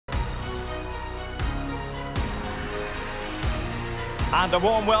And a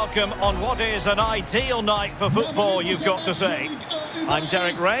warm welcome on what is an ideal night for football, you've got to say. I'm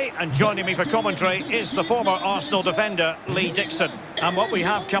Derek Ray, and joining me for commentary is the former Arsenal defender, Lee Dixon. And what we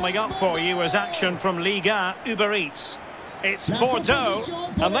have coming up for you is action from Ligue Uber Eats. It's Bordeaux,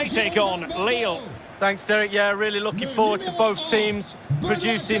 and they take on Lille. Thanks, Derek. Yeah, really looking forward to both teams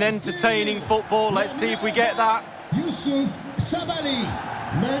producing entertaining football. Let's see if we get that. Youssouf Sabaly,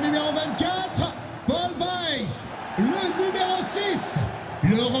 le numéro 24, Paul Bice, le numéro 6,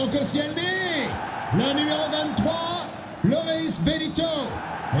 Laurent Koscielny, le numéro 23, Loris Benito,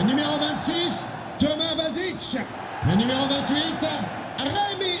 le numéro 26, Thomas Vazic, le numéro 28,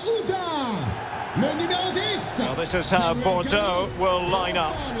 Rémi Oudin, le numéro 10. Well, this is how Bordeaux will line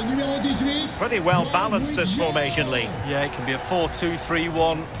up. Le numéro 18. Pretty well balanced, this formation, Lee. Yeah, it can be a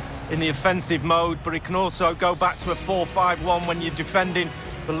 4-2-3-1 in the offensive mode, but it can also go back to a 4-5-1 when you're defending.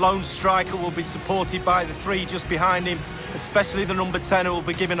 The lone striker will be supported by the three just behind him, especially the number 10 who will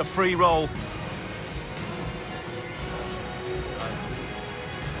be given a free role.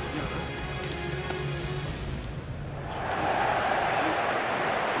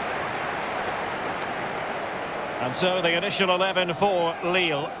 And so the initial 11 for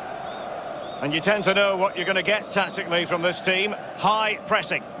Lille. And you tend to know what you're going to get tactically from this team. High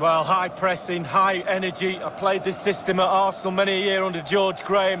pressing. Well, high pressing, high energy. I played this system at Arsenal many a year under George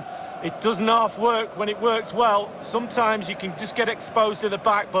Graham. It doesn't half work when it works well. Sometimes you can just get exposed to the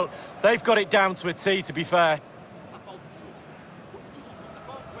back, but they've got it down to a T, to be fair.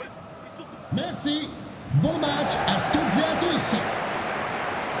 Merci. Bon match à toutes et à tous.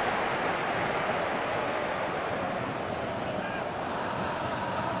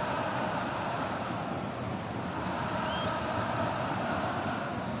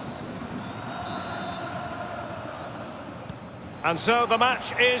 And so the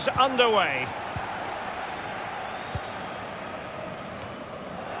match is underway.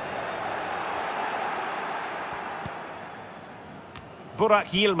 Burak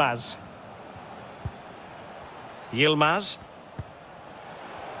Yilmaz. Yilmaz.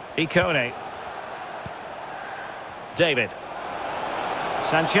 Ikone. David.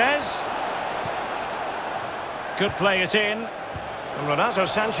 Sanchez. Could play it in. And Renato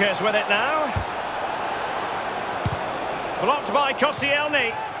Sanchez with it now. Blocked by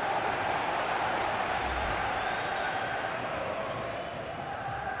Koscielny.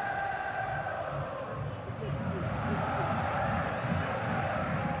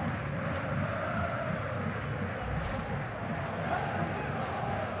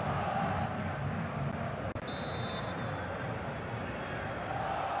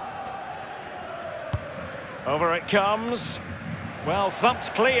 Over it comes. Well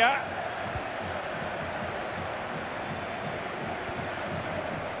thumped clear.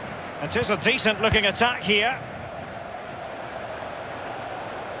 It is a decent-looking attack here.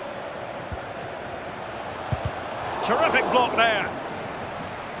 Terrific block there.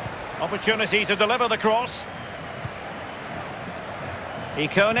 Opportunity to deliver the cross.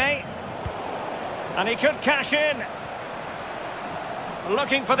 Ikone. And he could cash in.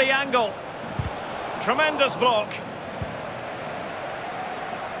 Looking for the angle. Tremendous block.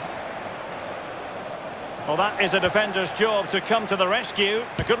 Well, that is a defender's job to come to the rescue.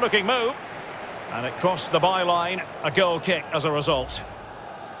 A good-looking move. And it crossed the byline. A goal kick as a result.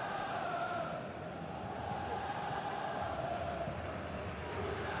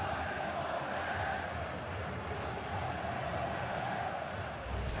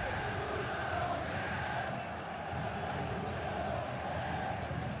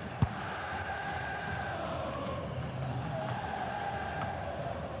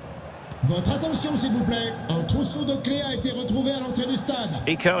 Votre attention, s'il vous plaît. Un trousseau de clés a été retrouvé à l'entrée du stade.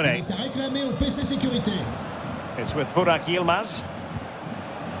 Ikone. Il est à réclamer au PC Sécurité. It's with Burak Yilmaz.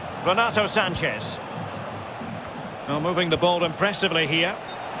 Renato Sanchez. Now moving the ball impressively here.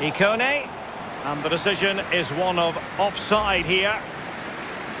 Ikone. And the decision is one of offside here.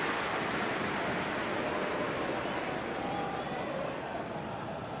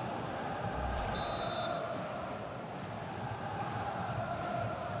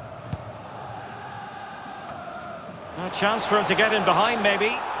 A chance for him to get in behind,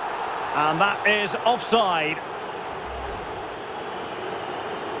 maybe. And that is offside.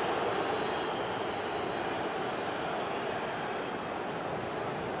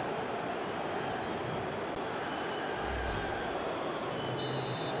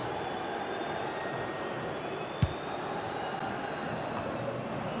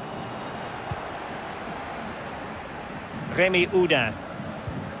 Rémi Oudin.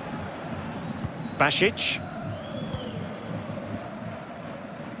 Basic.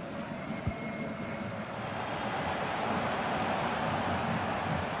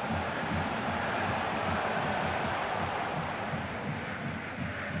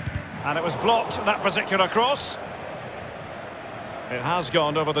 And it was blocked, that particular cross. It has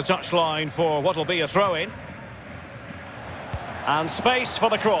gone over the touchline for what will be a throw-in. And space for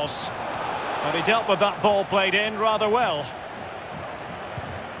the cross. And he dealt with that ball played in rather well.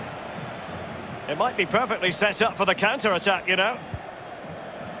 It might be perfectly set up for the counter-attack, you know.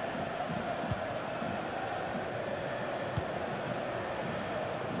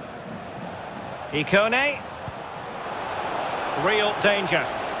 Ikone. Real danger.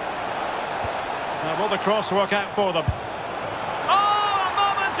 Now will the cross work out for them? Oh, a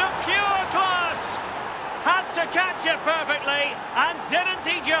moment of pure class! Had to catch it perfectly, and didn't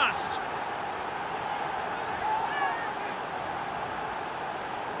he just?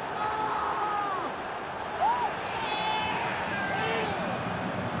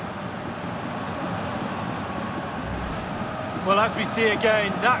 Well, as we see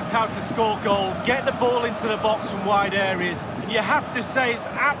again, that's how to score goals. Get the ball into the box from wide areas. And you have to say it's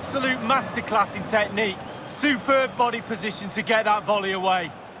absolute masterclass in technique. Superb body position to get that volley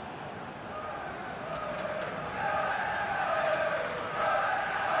away.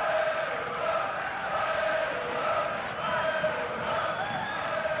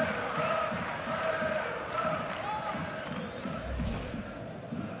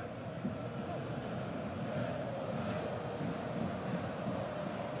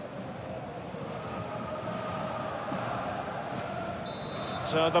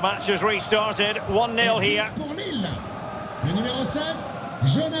 So the match has restarted, 1-0 here. Pour Lille, le numéro 7,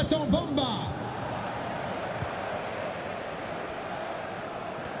 Jonathan Bamba.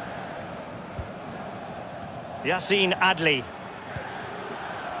 Yassine Adli.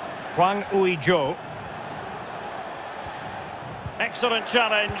 Hwang Ui-jo. Excellent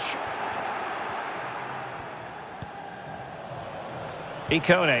challenge.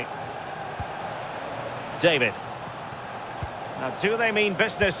 Ikone. David. Now, do they mean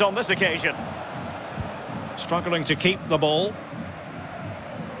business on this occasion? Struggling to keep the ball.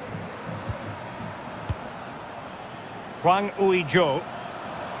 Hwang Ui-jo.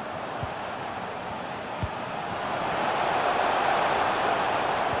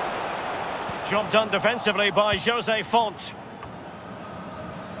 Job done defensively by Jose Font.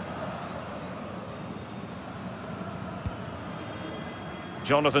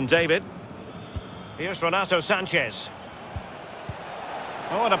 Jonathan David. Here's Renato Sanchez.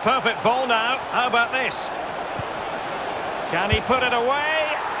 Oh, and a perfect ball now. How about this? Can he put it away?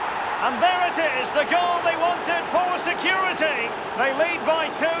 And there it is, the goal they wanted for security. They lead by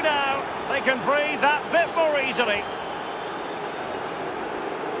 2 now. They can breathe that bit more easily.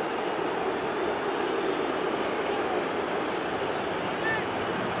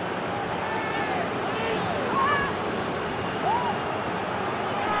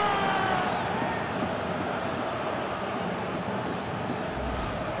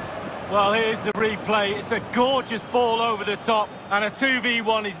 Well, here's the replay. It's a gorgeous ball over the top, and a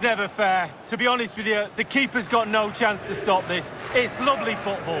 2v1 is never fair. To be honest with you, the keeper's got no chance to stop this. It's lovely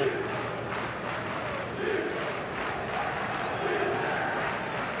football.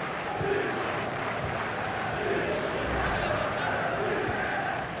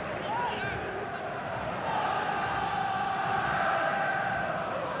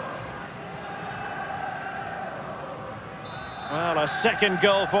 Well, a second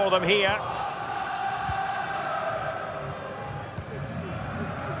goal for them here.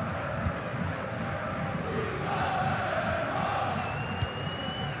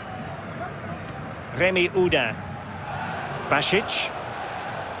 Remy Uda. Basic.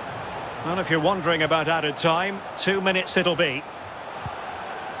 Well, if you're wondering about added time, 2 minutes it'll be.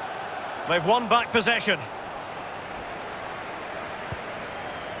 They've won back possession.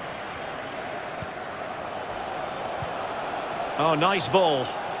 Oh, nice ball.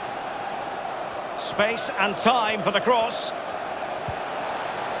 Space and time for the cross.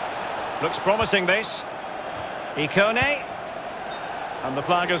 Looks promising, this. Ikone. And the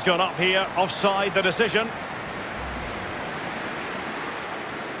flag has gone up here. Offside the decision.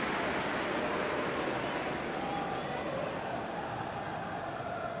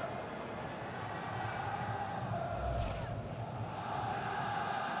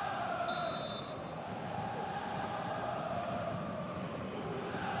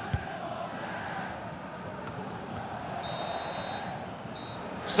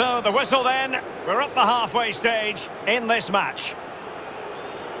 So the whistle then, we're up the halfway stage in this match.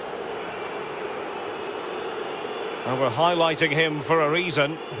 And we're highlighting him for a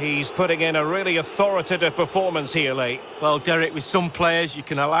reason. He's putting in a really authoritative performance here, Lee. Well, Derek, with some players, you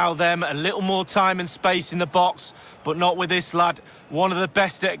can allow them a little more time and space in the box, but not with this lad. One of the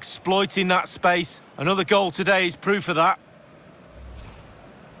best at exploiting that space. Another goal today is proof of that.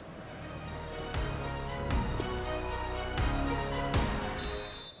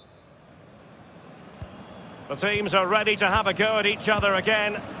 The teams are ready to have a go at each other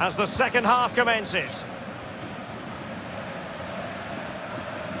again as the second half commences.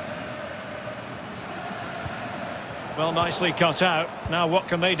 Well, nicely cut out. Now what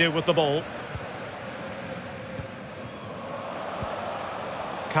can they do with the ball?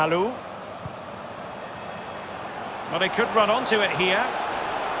 Kalou. But he could run onto it here.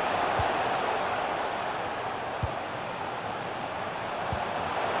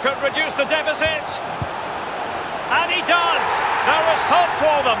 Could reduce the deficit. And he does! There is hope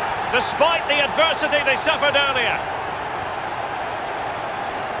for them, despite the adversity they suffered earlier.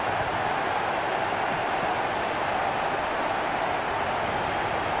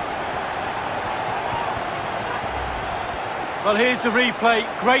 Well, here's the replay.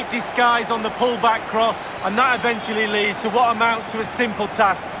 Great disguise on the pullback cross, and that eventually leads to what amounts to a simple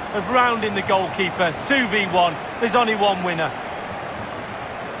task of rounding the goalkeeper. 2v1. There's only one winner.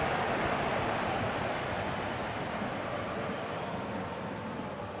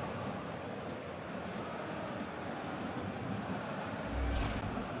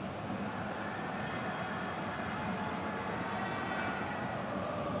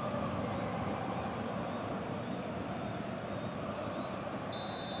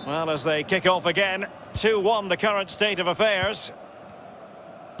 Well, as they kick off again, 2-1 the current state of affairs.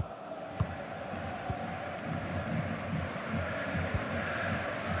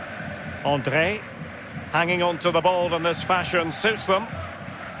 André, hanging on to the ball in this fashion suits them.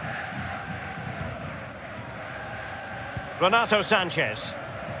 Renato Sanchez.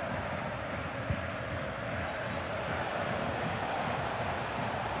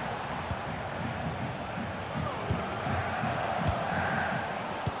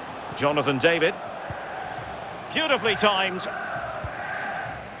 Jonathan David. Beautifully timed.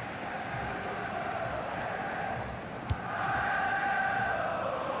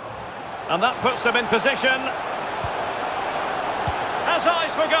 And that puts them in position. Has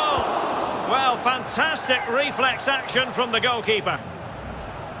eyes for goal. Well, fantastic reflex action from the goalkeeper.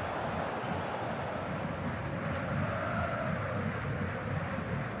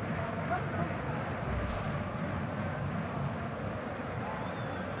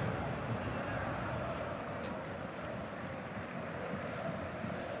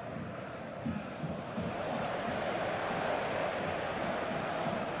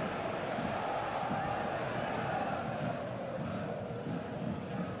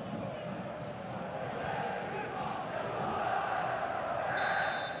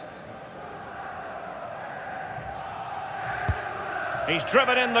 He's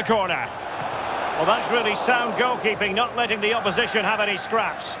driven in the corner. Well, that's really sound goalkeeping, not letting the opposition have any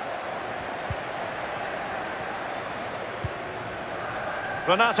scraps.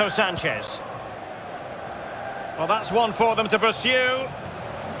 Renato Sanchez. Well, that's one for them to pursue.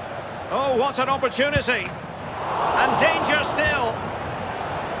 Oh, what an opportunity. And danger still.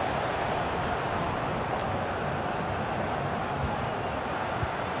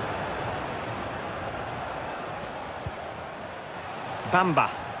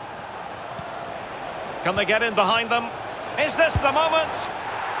 Bamba. Can they get in behind them? Is this the moment?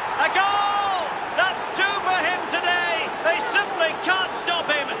 A goal! That's two for him today. They simply can't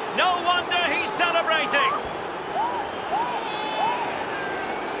stop him. No wonder he's celebrating.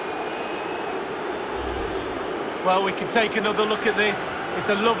 Well, we can take another look at this. It's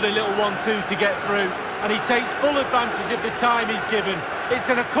a lovely little 1-2 to get through, and he takes full advantage of the time he's given. It's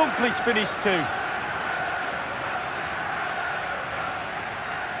an accomplished finish too.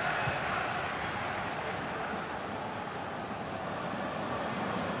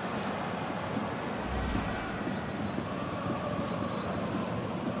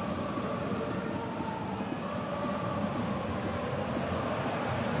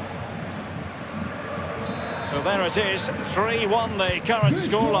 So there it is, 3-1 the current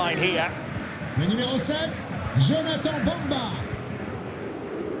scoreline here. Le numéro 7, Jonathan Bamba.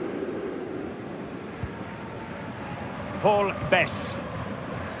 Paul Bess.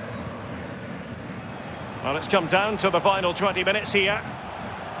 Well, it's come down to the final 20 minutes here.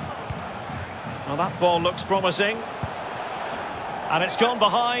 Well, that ball looks promising. And it's gone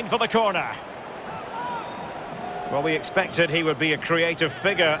behind for the corner. Well, we expected he would be a creative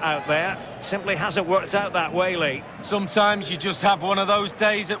figure out there. Simply hasn't worked out that way, Lee. Sometimes you just have one of those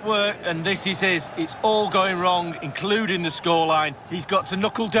days at work, and this is his. It's all going wrong, including the scoreline. He's got to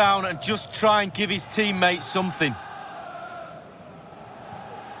knuckle down and just try and give his teammates something.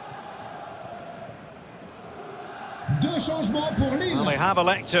 Deux changements pour Lille. Well, they have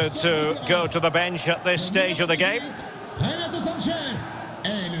elected to go to the bench at this stage of the game. Renato Sanchez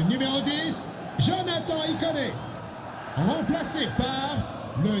et le numéro 10, Jonathan Iconé. Remplacé par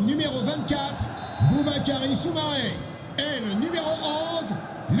le numéro 24, Boubakary Soumaré et le numéro 11,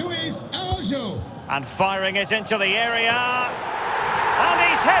 Luis Araujo. And firing it into the area. And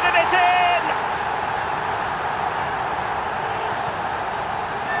he's headed it in!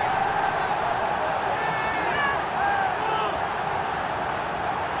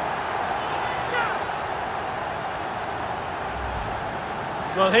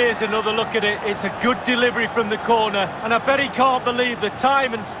 Well, here's another look at it. It's a good delivery from the corner, and I bet he can't believe the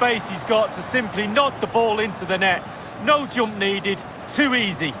time and space he's got to simply nod the ball into the net. No jump needed, too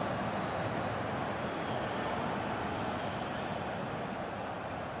easy.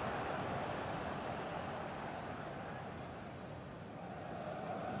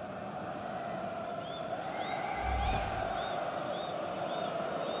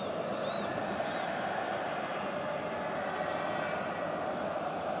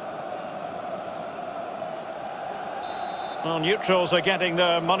 Well, neutrals are getting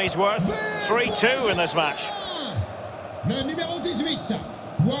their money's worth. 3-2 in this match. Le numéro 18,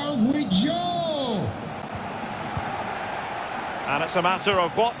 Wang Wijou. And it's a matter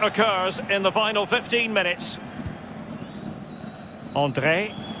of what occurs in the final 15 minutes.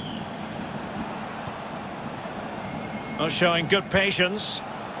 André. Oh, showing good patience.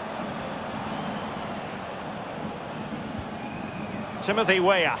 Timothy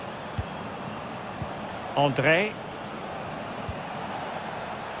Weah. André.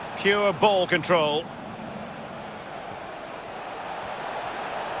 Pure ball control.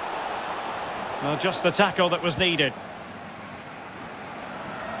 Well, just the tackle that was needed.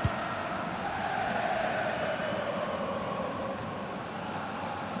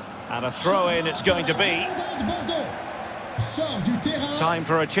 And a throw-in it's going to be. Time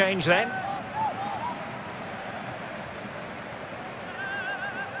for a change then.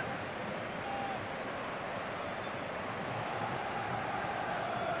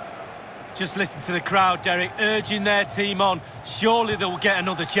 Just listen to the crowd, Derek, urging their team on. Surely they'll get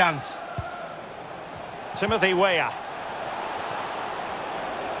another chance. Timothy Weah.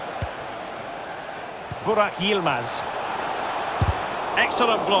 Burak Yilmaz.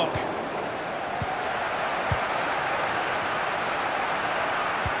 Excellent block.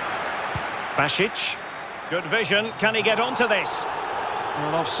 Basic. Good vision. Can he get onto this?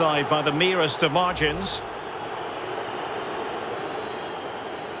 Well, offside by the merest of margins.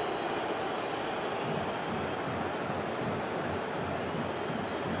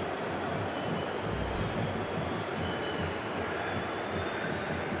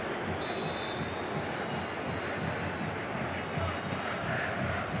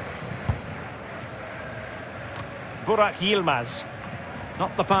 Burak Yilmaz.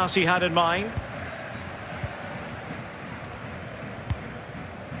 Not the pass he had in mind.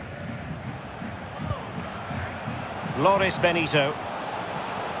 Loris Benito.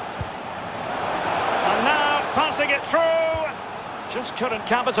 And now passing it through. Just couldn't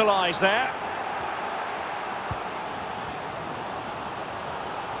capitalise there.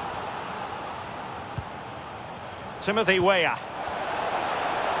 Timothy Weah.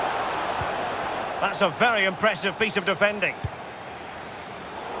 That's a very impressive piece of defending.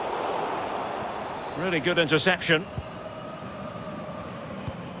 Really good interception.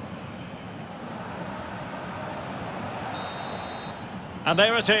 And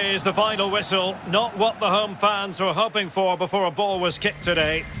there it is, the final whistle. Not what the home fans were hoping for before a ball was kicked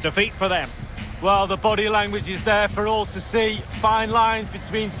today. Defeat for them. Well, the body language is there for all to see. Fine lines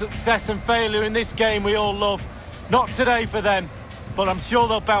between success and failure in this game we all love. Not today for them, but I'm sure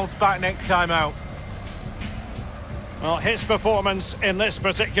they'll bounce back next time out. Well, his performance in this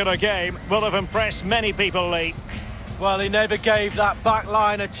particular game will have impressed many people, Lee. Well, he never gave that back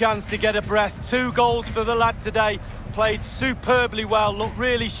line a chance to get a breath. 2 goals for the lad today. Played superbly well, looked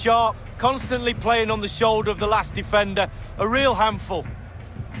really sharp, constantly playing on the shoulder of the last defender. A real handful.